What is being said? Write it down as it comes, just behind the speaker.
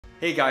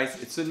Hey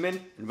guys, it's Sunmin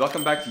and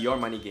welcome back to Your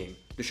Money Game,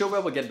 the show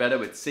where we'll get better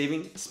with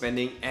saving,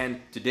 spending, and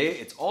today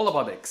it's all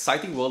about the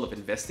exciting world of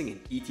investing in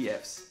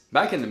ETFs.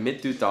 Back in the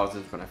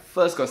mid-2000s when I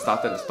first got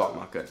started in the stock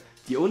market,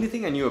 the only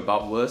thing I knew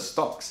about was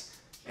stocks.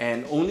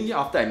 And only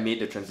after I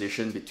made the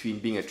transition between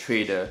being a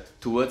trader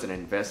towards an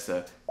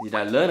investor did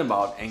I learn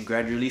about and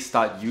gradually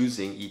start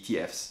using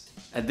ETFs.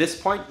 At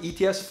this point,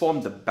 ETFs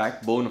form the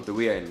backbone of the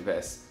way I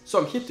invest. So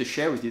I'm here to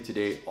share with you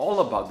today all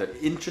about the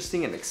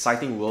interesting and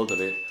exciting world of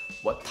it,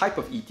 what type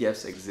of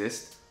ETFs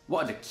exist,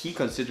 what are the key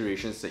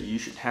considerations that you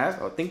should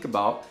have or think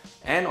about,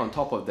 and on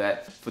top of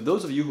that, for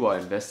those of you who are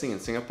investing in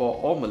Singapore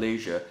or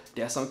Malaysia,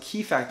 there are some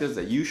key factors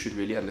that you should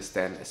really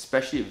understand,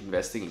 especially if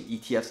investing in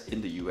ETFs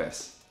in the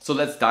US. So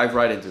let's dive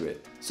right into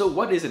it. So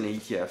what is an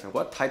ETF and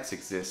what types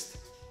exist?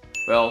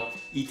 Well,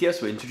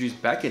 ETFs were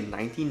introduced back in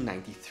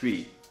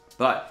 1993,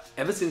 but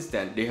ever since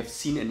then, they have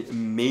seen an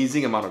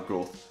amazing amount of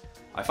growth.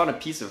 I found a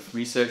piece of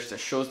research that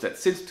shows that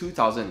since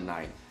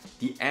 2009,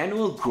 the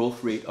annual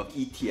growth rate of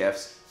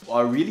ETFs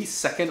are really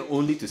second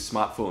only to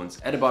smartphones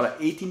at about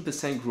an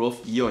 18%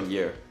 growth year on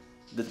year.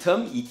 The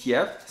term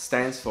ETF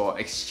stands for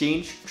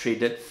Exchange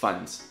Traded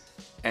Funds.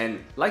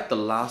 And like the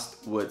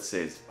last word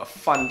says, a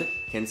fund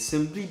can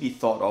simply be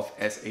thought of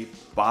as a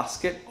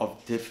basket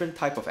of different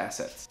type of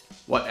assets.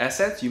 What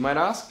assets, you might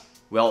ask?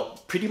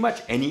 Well, pretty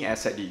much any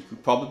asset that you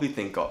could probably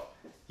think of.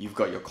 You've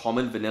got your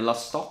common vanilla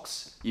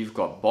stocks, you've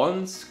got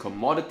bonds,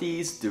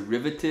 commodities,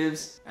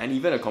 derivatives, and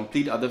even a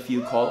complete other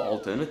field called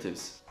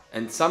alternatives.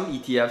 And some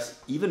ETFs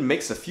even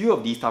mix a few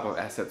of these type of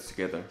assets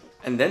together.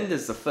 And then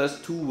there's the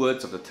first two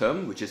words of the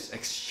term, which is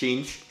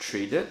exchange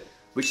traded,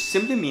 which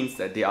simply means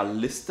that they are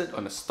listed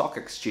on a stock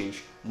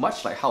exchange,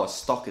 much like how a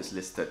stock is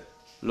listed.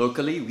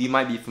 Locally, we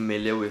might be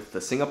familiar with the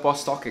Singapore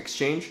Stock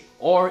Exchange,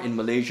 or in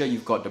Malaysia,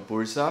 you've got the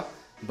Bursa.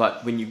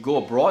 But when you go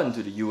abroad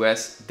into the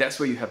US, that's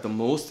where you have the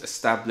most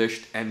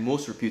established and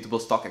most reputable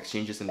stock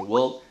exchanges in the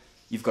world.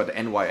 You've got the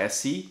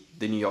NYSE,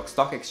 the New York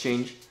Stock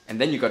Exchange, and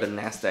then you've got the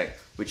NASDAQ,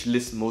 which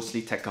lists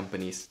mostly tech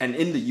companies. And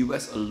in the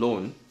US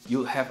alone,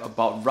 you'll have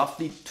about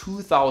roughly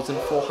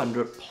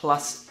 2,400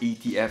 plus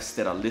ETFs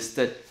that are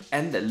listed,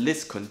 and that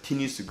list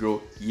continues to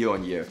grow year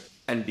on year.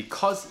 And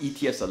because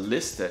ETFs are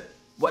listed,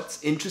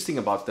 what's interesting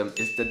about them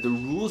is that the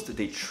rules that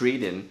they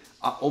trade in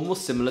are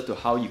almost similar to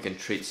how you can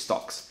trade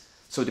stocks.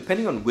 So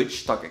depending on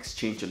which stock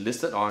exchange you're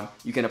listed on,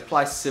 you can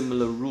apply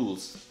similar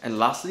rules. And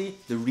lastly,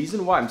 the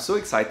reason why I'm so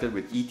excited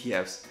with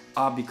ETFs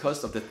are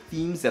because of the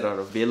themes that are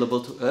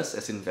available to us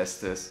as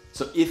investors.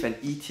 So if an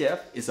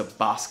ETF is a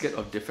basket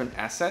of different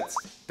assets,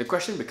 the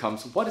question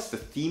becomes, what is the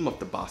theme of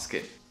the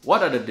basket?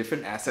 What are the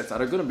different assets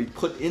that are going to be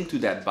put into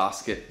that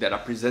basket that are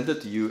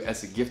presented to you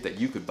as a gift that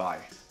you could buy?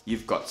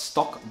 You've got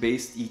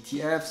stock-based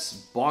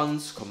ETFs,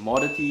 bonds,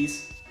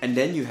 commodities, and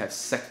then you have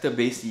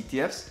sector-based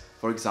ETFs.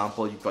 For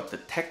example, you've got the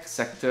tech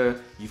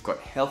sector, you've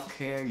got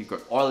healthcare, you've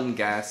got oil and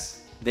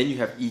gas. Then you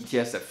have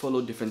ETFs that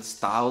follow different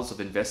styles of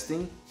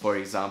investing. For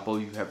example,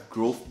 you have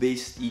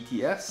growth-based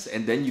ETFs,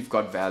 and then you've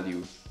got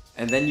value.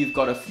 And then you've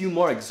got a few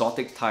more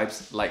exotic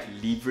types like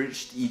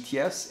leveraged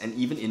ETFs and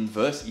even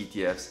inverse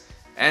ETFs.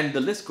 And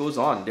the list goes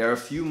on. There are a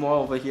few more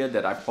over here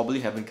that I probably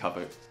haven't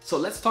covered. So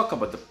let's talk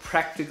about the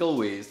practical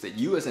ways that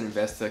you as an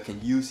investor can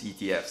use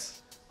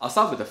ETFs. I'll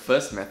start with the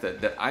first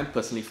method that I'm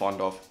personally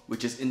fond of,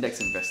 which is index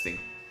investing.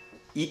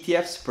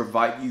 ETFs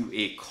provide you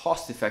a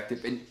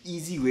cost-effective and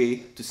easy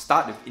way to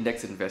start with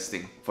index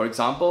investing. For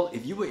example,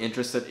 if you were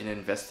interested in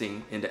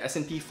investing in the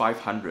S&P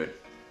 500,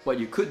 what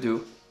you could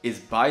do is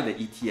buy the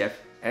ETF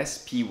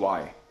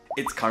SPY.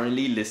 It's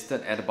currently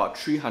listed at about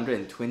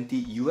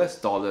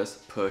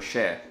 $320 per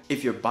share.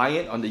 If you're buying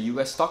it on the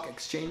US stock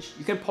exchange,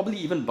 you can probably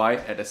even buy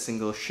it at a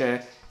single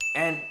share.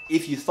 And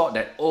if you thought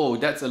that, oh,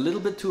 that's a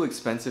little bit too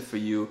expensive for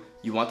you,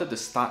 you wanted to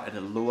start at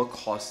a lower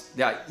cost,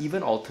 there are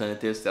even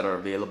alternatives that are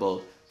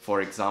available.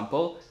 For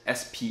example,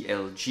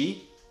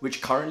 SPLG,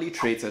 which currently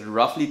trades at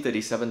roughly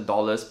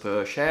 $37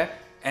 per share,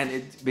 and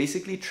it's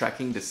basically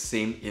tracking the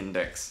same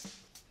index.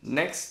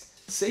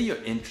 Next, say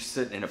you're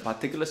interested in a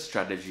particular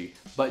strategy,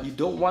 but you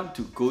don't want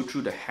to go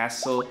through the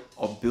hassle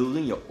of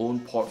building your own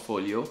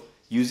portfolio.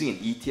 Using an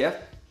ETF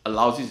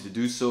allows you to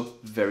do so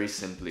very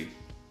simply.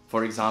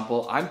 For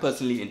example, I'm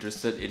personally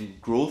interested in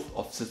growth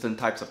of certain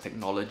types of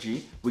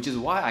technology, which is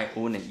why I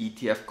own an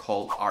ETF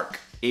called ARK,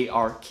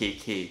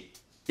 A-R-K-K.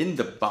 In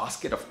the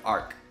basket of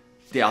ARK,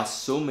 there are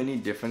so many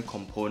different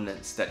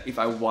components that if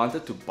I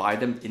wanted to buy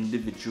them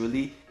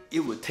individually, it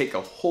would take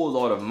a whole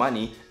lot of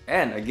money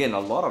and again a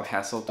lot of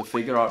hassle to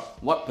figure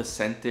out what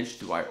percentage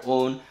do I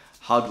own,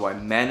 how do I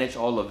manage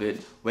all of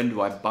it, when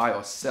do I buy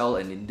or sell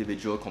an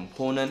individual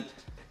component.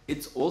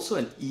 It's also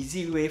an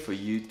easy way for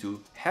you to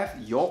have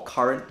your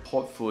current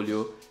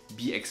portfolio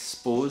be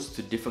exposed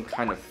to different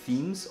kind of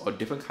themes or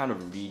different kind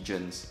of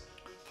regions.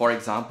 For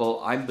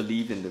example, I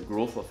believe in the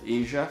growth of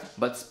Asia,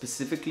 but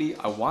specifically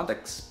I want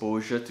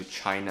exposure to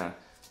China.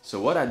 So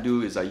what I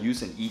do is I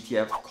use an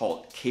ETF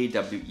called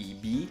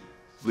KWEB,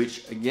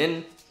 which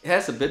again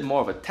has a bit more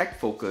of a tech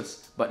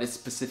focus, but it's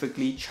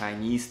specifically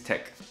Chinese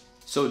tech.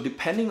 So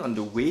depending on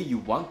the way you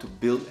want to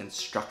build and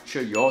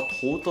structure your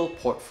total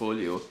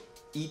portfolio,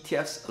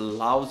 ETFs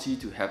allows you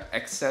to have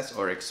access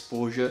or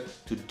exposure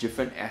to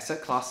different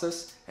asset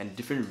classes and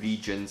different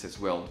regions as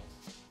well.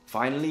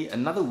 Finally,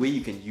 another way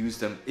you can use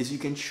them is you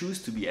can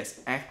choose to be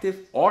as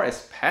active or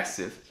as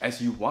passive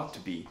as you want to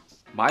be.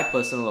 My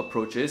personal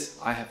approach is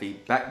I have a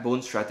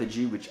backbone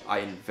strategy which I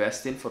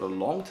invest in for the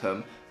long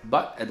term,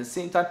 but at the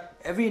same time,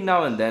 every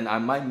now and then I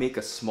might make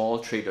a small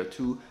trade or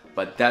two,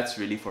 but that's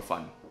really for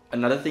fun.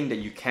 Another thing that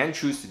you can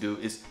choose to do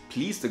is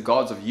please the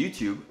gods of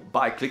YouTube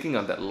by clicking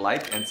on that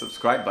like and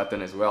subscribe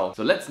button as well.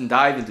 So let's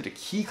dive into the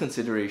key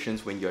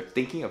considerations when you're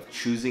thinking of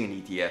choosing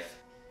an ETF.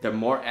 The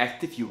more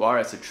active you are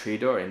as a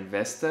trader or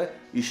investor,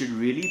 you should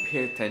really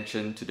pay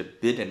attention to the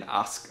bid and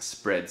ask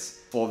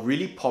spreads. For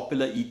really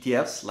popular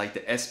ETFs like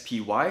the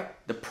SPY,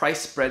 the price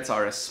spreads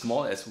are as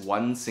small as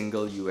 1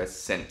 single US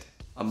cent.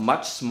 A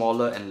much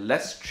smaller and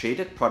less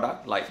traded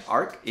product like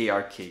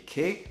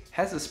ARKK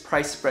has its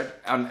price spread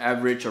on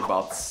average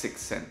about 6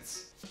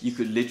 cents. You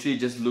could literally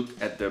just look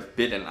at the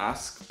bid and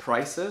ask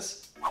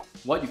prices.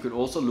 What you could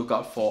also look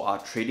out for are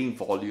trading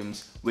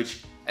volumes,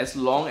 which as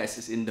long as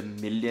it's in the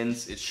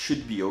millions, it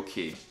should be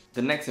okay.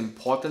 The next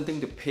important thing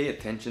to pay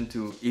attention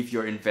to if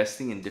you're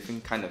investing in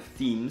different kind of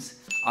themes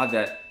are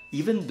that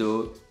even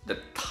though the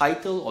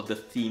title of the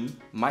theme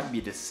might be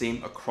the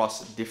same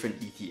across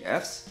different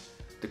ETFs,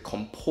 the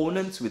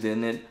components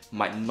within it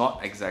might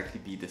not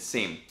exactly be the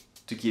same.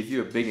 To give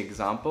you a big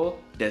example,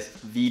 there's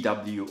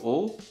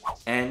VWO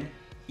and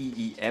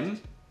EEM,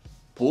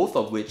 both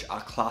of which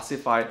are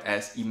classified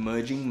as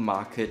emerging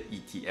market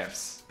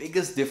ETFs.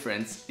 Biggest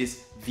difference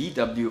is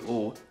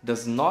VWO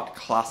does not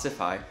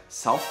classify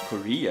South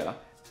Korea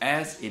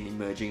as an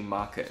emerging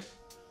market.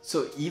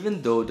 So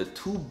even though the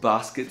two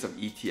baskets of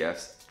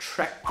ETFs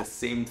track the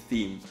same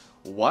theme,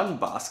 one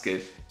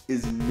basket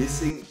is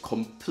missing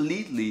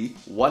completely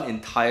one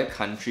entire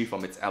country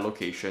from its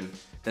allocation.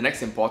 The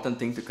next important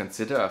thing to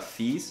consider are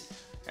fees.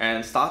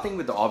 And starting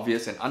with the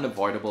obvious and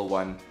unavoidable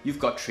one, you've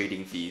got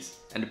trading fees.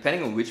 And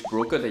depending on which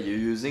broker that you're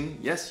using,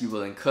 yes, you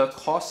will incur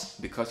costs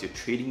because you're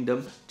trading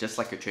them just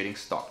like you're trading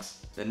stocks.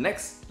 The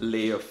next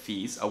layer of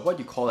fees are what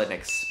you call an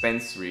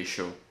expense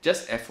ratio.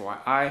 Just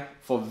FYI,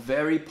 for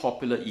very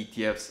popular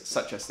ETFs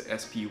such as the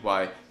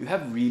SPY, you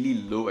have really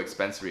low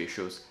expense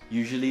ratios,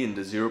 usually in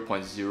the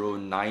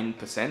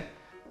 0.09%.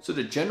 So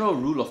the general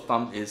rule of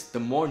thumb is the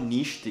more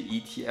niche the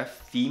ETF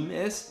theme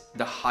is,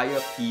 the higher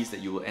fees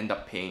that you will end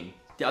up paying.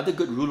 The other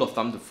good rule of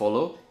thumb to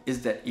follow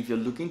is that if you're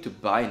looking to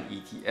buy an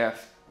ETF,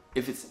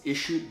 if it's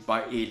issued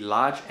by a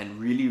large and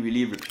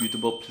really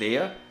reputable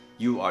player,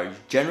 you are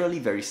generally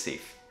very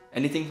safe.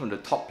 Anything from the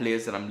top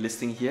players that I'm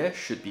listing here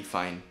should be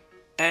fine.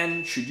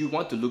 And should you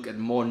want to look at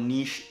more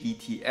niche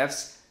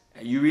ETFs,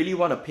 you really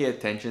want to pay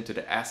attention to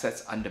the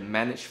assets under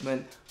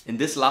management. In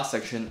this last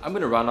section, I'm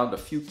going to run out a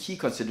few key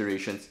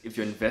considerations if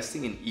you're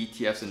investing in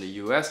ETFs in the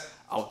US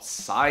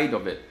outside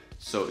of it.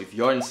 So if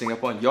you're in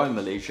Singapore and you're in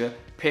Malaysia,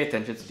 pay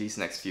attention to these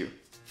next few.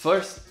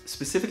 First,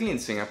 specifically in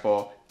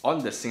Singapore,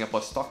 on the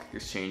Singapore Stock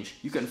Exchange,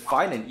 you can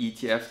find an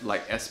ETF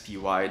like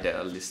SPY that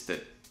are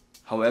listed.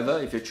 However,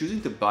 if you're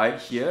choosing to buy it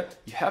here,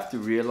 you have to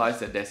realize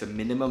that there's a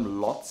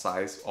minimum lot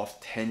size of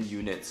 10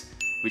 units,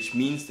 which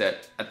means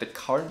that at the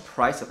current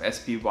price of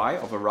SPY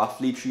of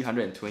roughly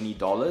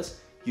 $320,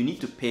 you need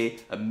to pay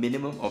a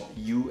minimum of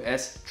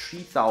US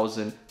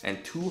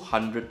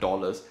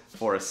 $3,200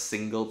 for a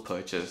single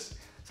purchase.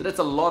 So that's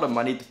a lot of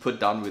money to put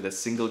down with a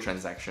single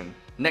transaction.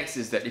 Next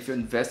is that if you're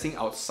investing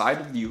outside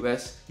of the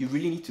US, you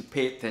really need to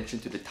pay attention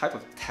to the type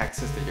of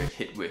taxes that you're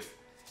hit with.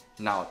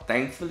 Now,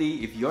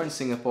 thankfully, if you're in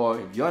Singapore,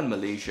 if you're in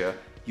Malaysia,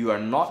 you are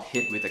not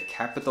hit with a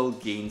capital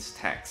gains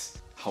tax.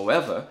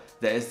 However,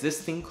 there is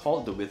this thing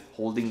called the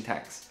withholding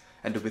tax.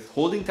 And the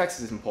withholding tax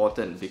is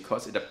important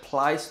because it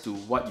applies to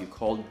what you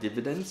call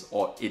dividends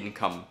or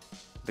income.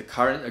 The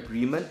current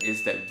agreement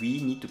is that we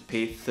need to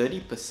pay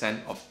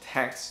 30% of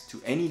tax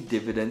to any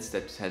dividends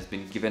that has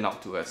been given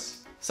out to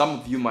us. Some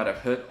of you might have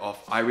heard of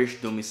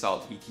Irish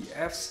domiciled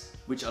ETFs,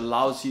 which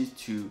allows you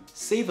to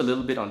save a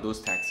little bit on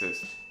those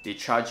taxes. They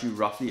charge you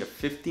roughly a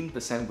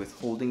 15%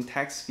 withholding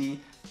tax fee,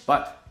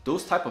 but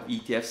those type of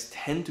ETFs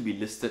tend to be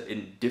listed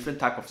in different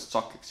type of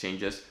stock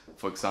exchanges,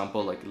 for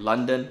example like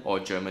London or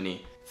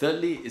Germany.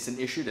 Thirdly, it's an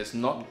issue that's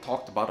not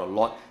talked about a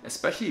lot,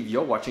 especially if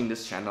you're watching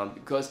this channel,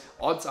 because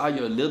odds are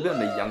you're a little bit on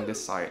the younger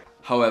side.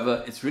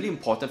 However, it's really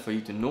important for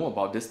you to know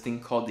about this thing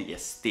called the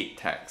estate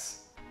tax.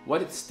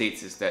 What it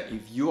states is that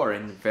if you are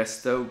an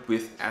investor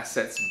with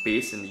assets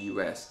based in the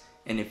US,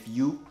 and if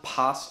you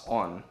pass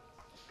on,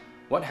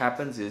 what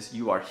happens is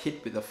you are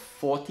hit with a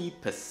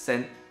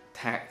 40%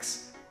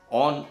 tax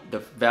on the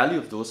value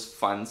of those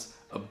funds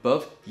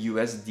above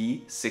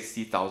USD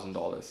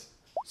 $60,000.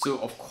 So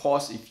of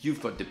course, if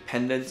you've got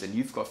dependents and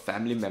you've got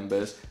family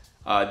members,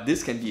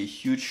 this can be a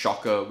huge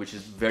shocker, which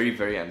is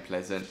very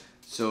unpleasant.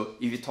 So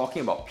if you're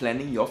talking about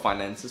planning your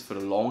finances for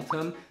the long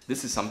term,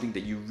 this is something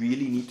that you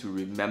really need to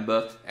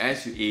remember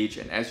as you age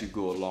and as you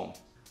go along.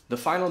 The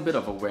final bit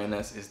of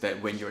awareness is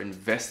that when you're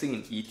investing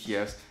in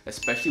ETFs,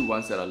 especially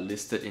ones that are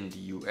listed in the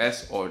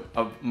US or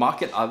a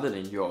market other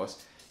than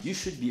yours, you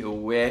should be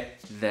aware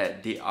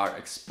that they are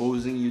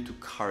exposing you to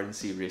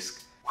currency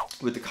risk.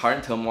 With the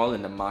current turmoil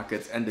in the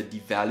markets and the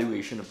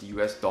devaluation of the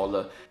US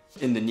dollar,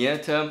 in the near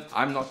term,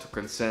 I'm not too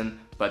concerned,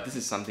 but this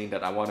is something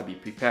that I want to be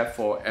prepared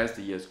for as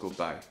the years go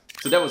by.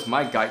 So that was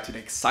my guide to the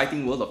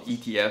exciting world of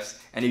ETFs,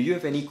 and if you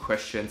have any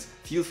questions,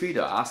 feel free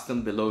to ask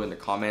them below in the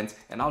comments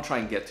and I'll try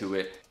and get to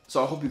it.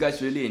 So I hope you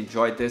guys really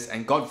enjoyed this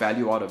and got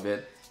value out of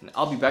it, and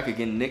I'll be back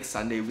again next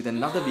Sunday with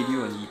another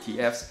video on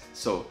ETFs,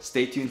 so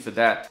stay tuned for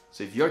that.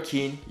 So if you're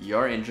keen,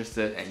 you're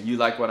interested, and you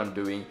like what I'm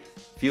doing,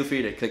 feel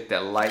free to click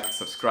that like,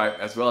 subscribe,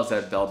 as well as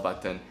that bell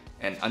button.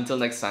 And until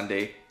next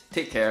Sunday,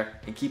 take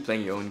care and keep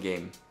playing your own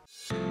game.